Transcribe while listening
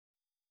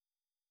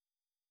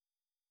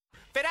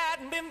If it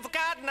hadn't been for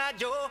Cotton Eye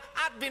Joe,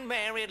 I'd been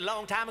married a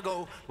long time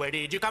ago. Where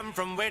did you come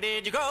from? Where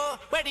did you go?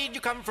 Where did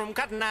you come from,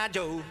 Cotton Eye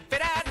Joe? If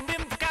it hadn't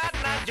been for Cotton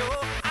Eye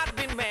Joe, I'd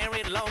been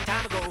married a long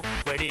time ago.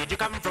 Where did you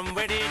come from?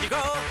 Where did you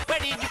go? Where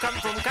did you come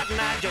from, Cotton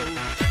Eye Joe?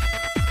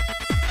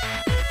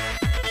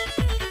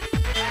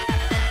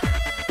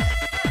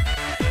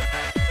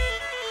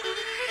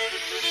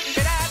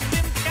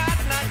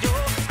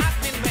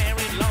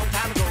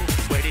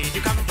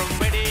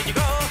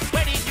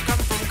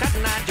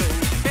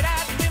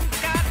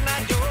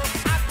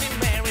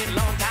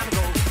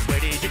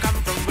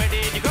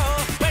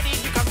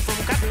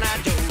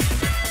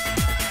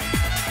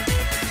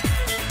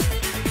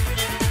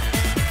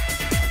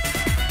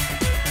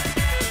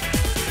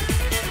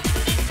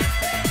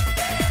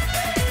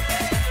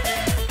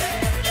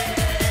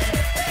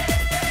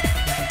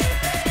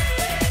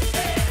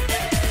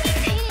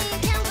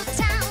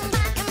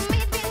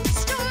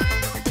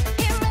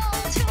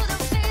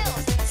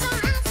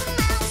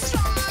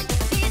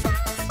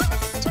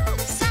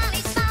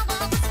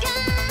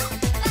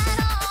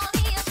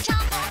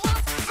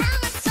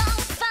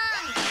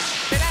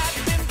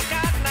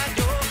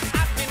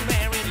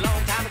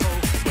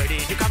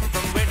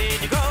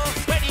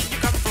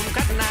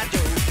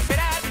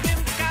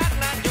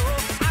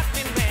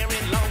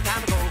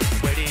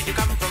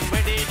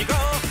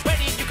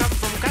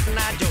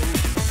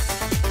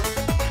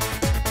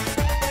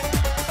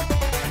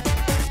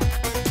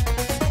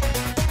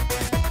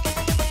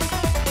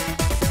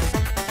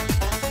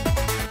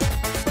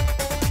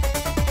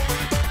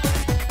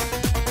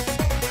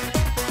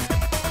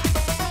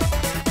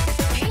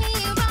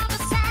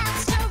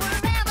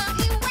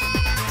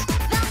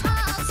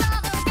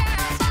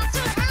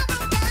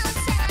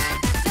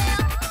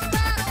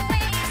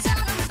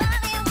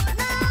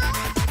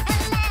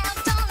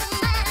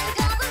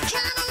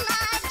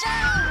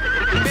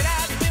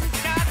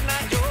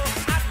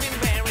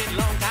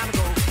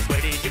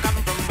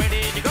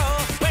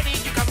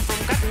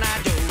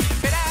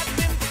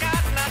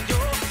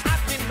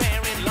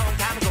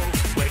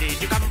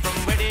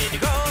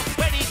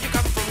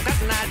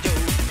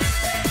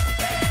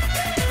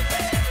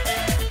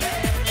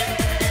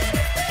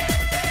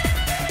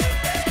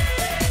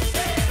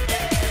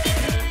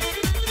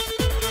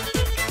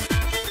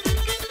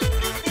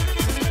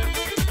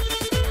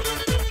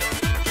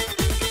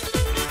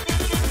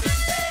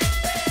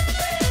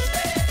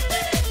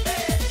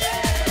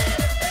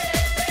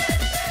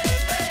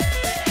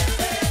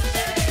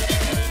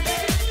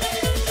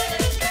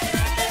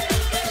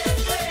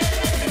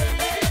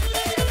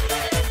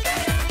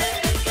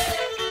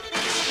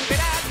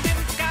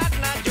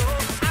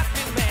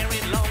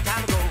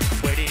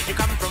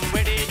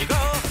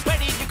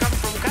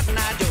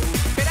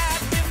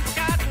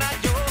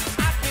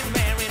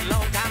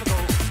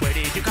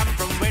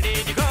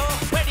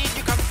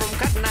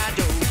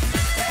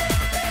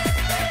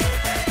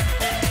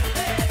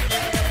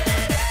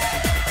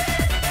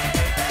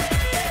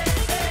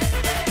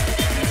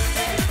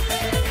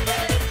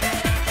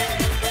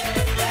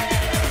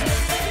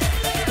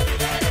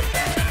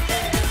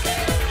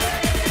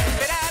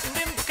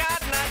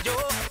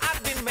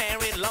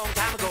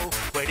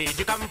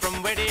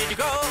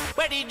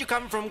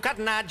 Come from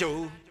Cotton Eye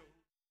Joe.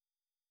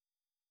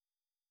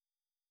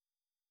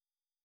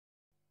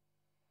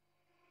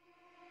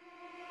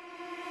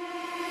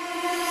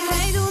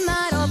 Hey,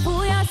 Dunáról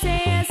fúj a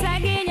szél,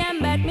 szegény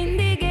embert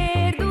mindig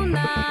ér.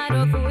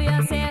 Dunáról fúj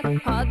a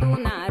szél, ha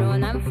Dunáról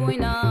nem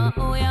fújna,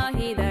 olyan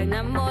hideg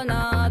nem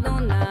volna.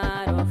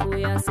 Dunáról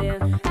fúj a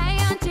szél. Hey,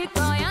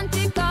 Jancsika,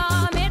 Jancsika,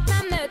 miért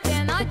nem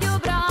nőttél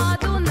nagyobbra?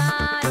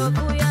 Dunáról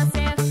fúj a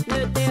szél,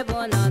 nőttél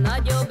volna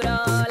nagyobbra,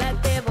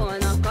 lettél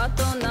volna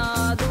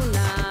katona.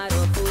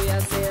 Dunáról fúj a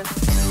szél.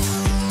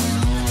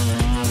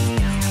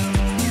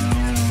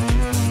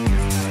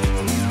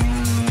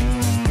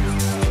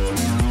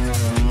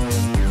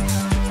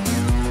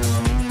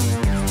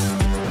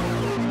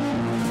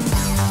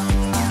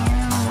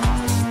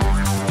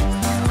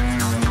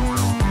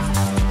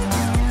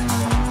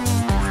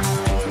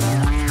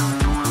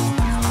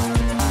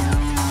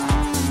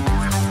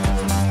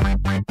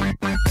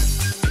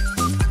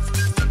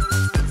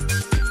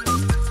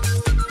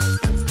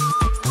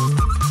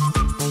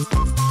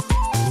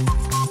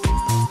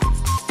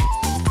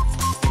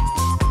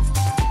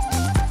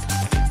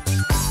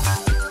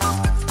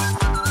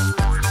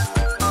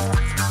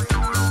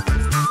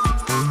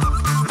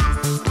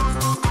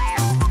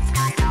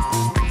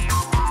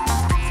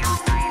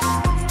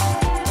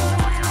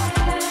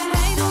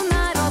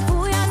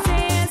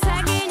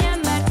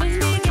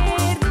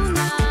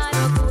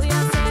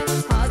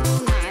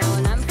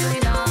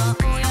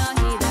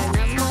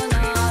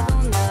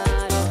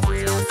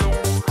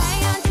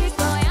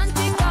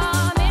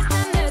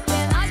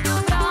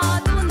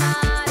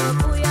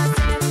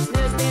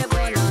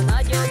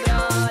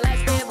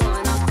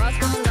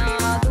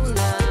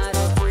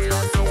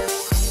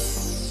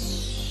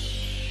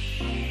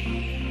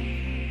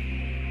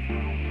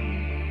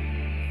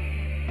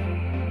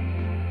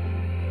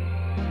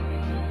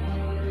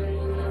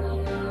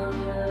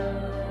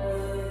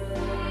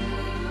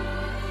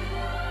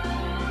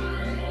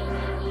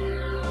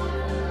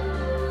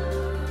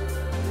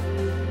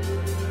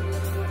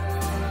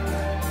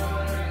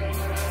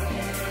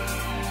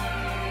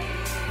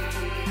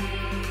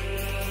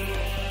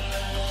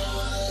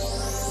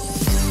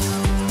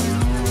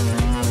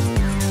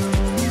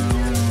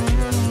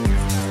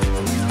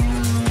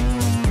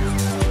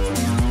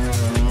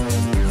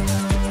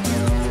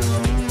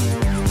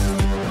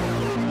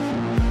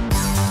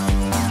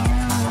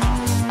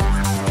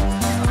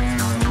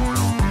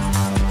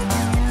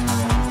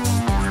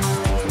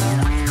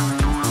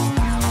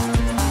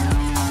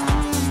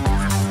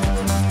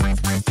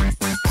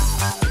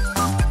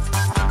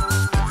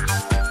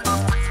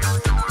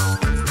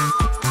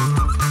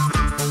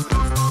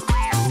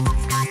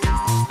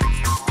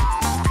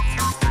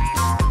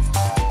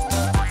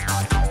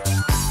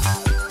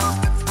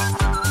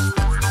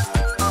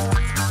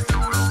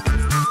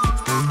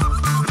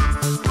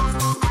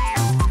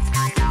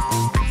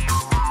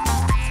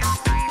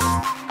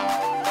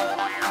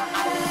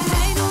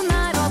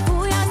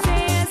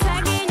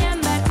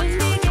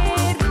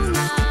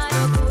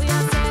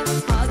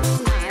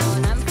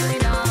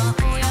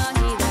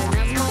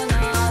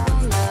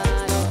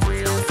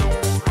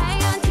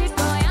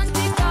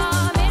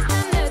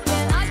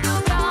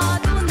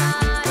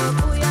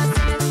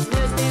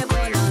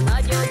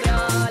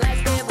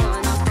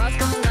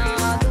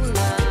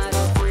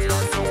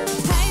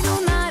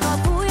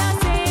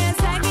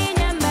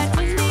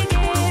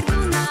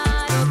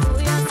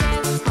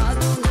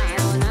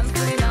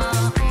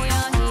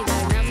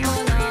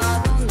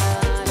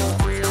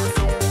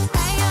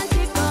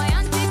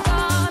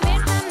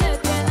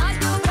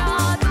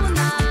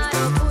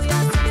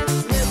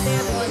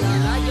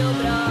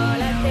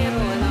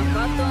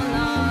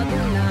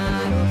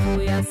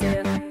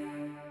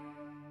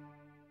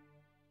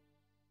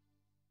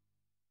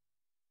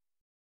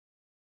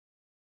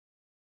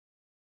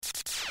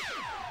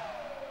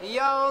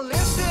 Yo,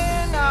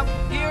 listen up,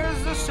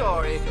 here's the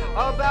story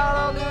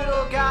about a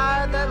little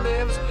guy that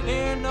lives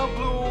in a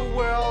blue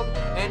world.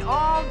 And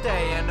all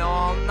day and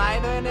all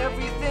night and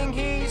everything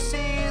he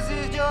sees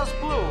is just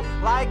blue.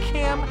 Like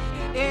him,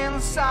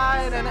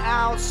 inside and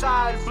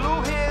outside.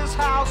 Blue his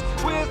house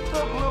with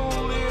a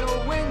blue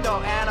little window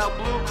and a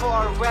blue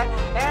Corvette.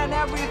 And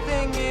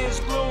everything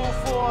is blue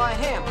for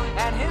him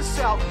and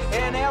himself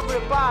and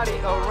everybody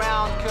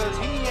around. Cause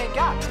he ain't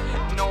got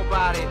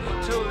nobody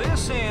to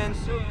listen.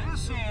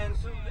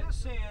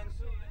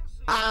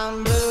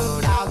 I'm blue,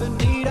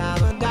 da-ba-dee,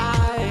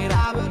 da-ba-die,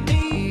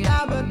 da-ba-dee,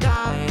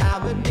 da-ba-die,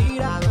 da-ba-dee,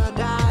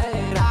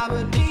 da-ba-die,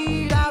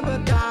 da-ba-dee,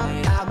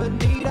 da-ba-die,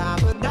 da-ba-dee,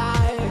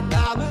 da-ba-die,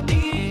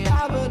 da-ba-dee,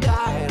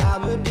 da-ba-die,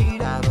 da-ba-dee,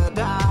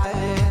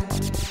 da-ba-die.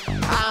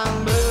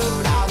 I'm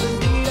blue,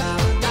 da-ba-dee,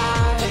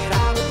 da-ba-die,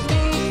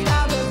 da-ba-dee,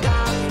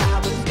 da-ba-die,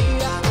 da-ba-dee,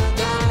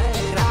 da-ba-die,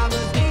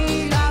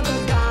 da-ba-dee,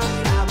 da-ba-die,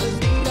 da-ba-dee,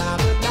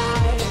 da-ba-die,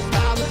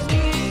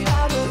 da-ba-dee,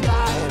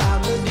 da-ba-die,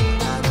 da-ba-dee,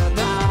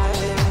 da-ba-die.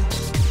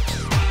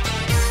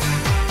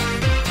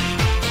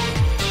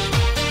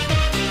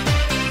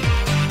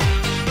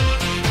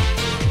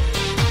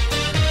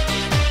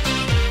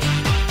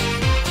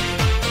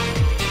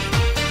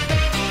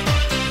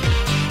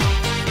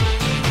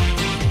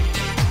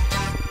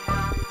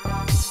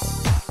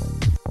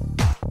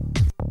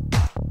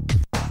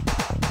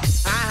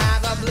 I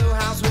have a blue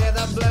house with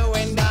a blue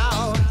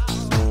window.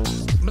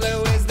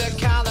 Blue is the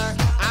color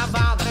of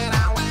all that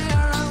I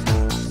wear.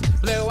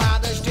 Blue are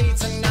the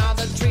streets and all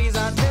the trees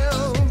are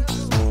too.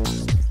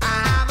 I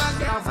have a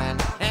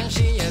girlfriend and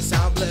she is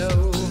so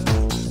blue.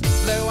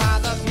 Blue are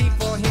the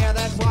people here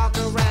that walk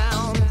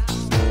around.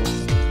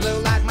 Blue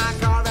like my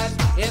Corvette,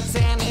 it's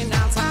in and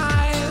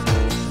outside.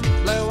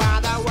 Blue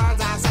are the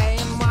words I say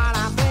and what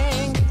I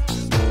think.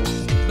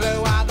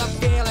 Blue are the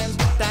feelings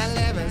that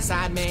live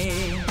inside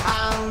me.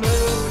 I'm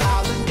blue,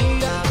 da-ba-dee,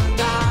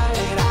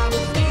 da-ba-die,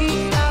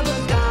 da-ba-dee,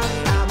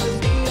 da-ba-die,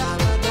 da-ba-dee,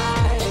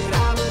 da-ba-die,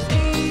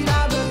 da-ba-dee,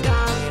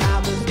 da-ba-die,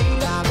 da-ba-dee,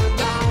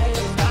 da-ba-die,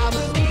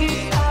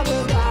 da-ba-dee,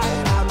 da-ba-die,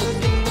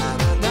 da-ba-dee,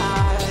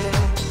 da-ba-die.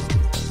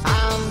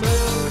 I'm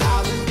blue,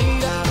 da-ba-dee,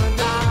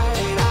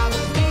 da-ba-die,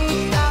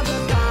 da-ba-dee,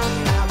 da-ba-die,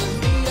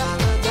 da-ba-dee,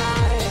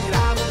 da-ba-die,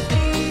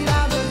 da-ba-dee,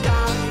 da-ba-die,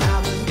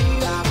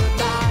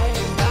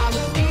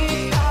 da-ba-dee,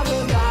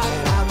 da-ba-die,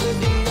 da-ba-dee,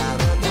 da-ba-dee,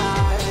 da-ba-die.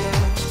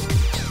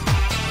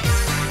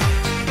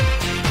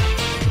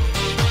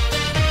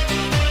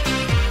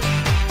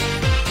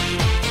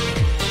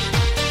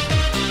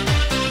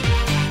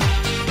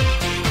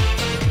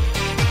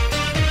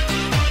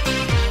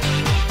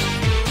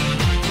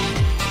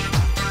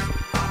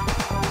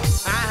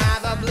 I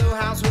have a blue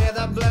house with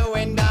a blue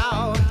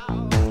window.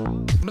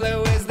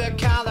 Blue is the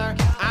color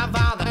of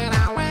all that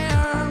I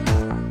wear.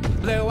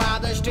 Blue are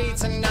the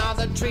streets and all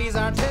the trees are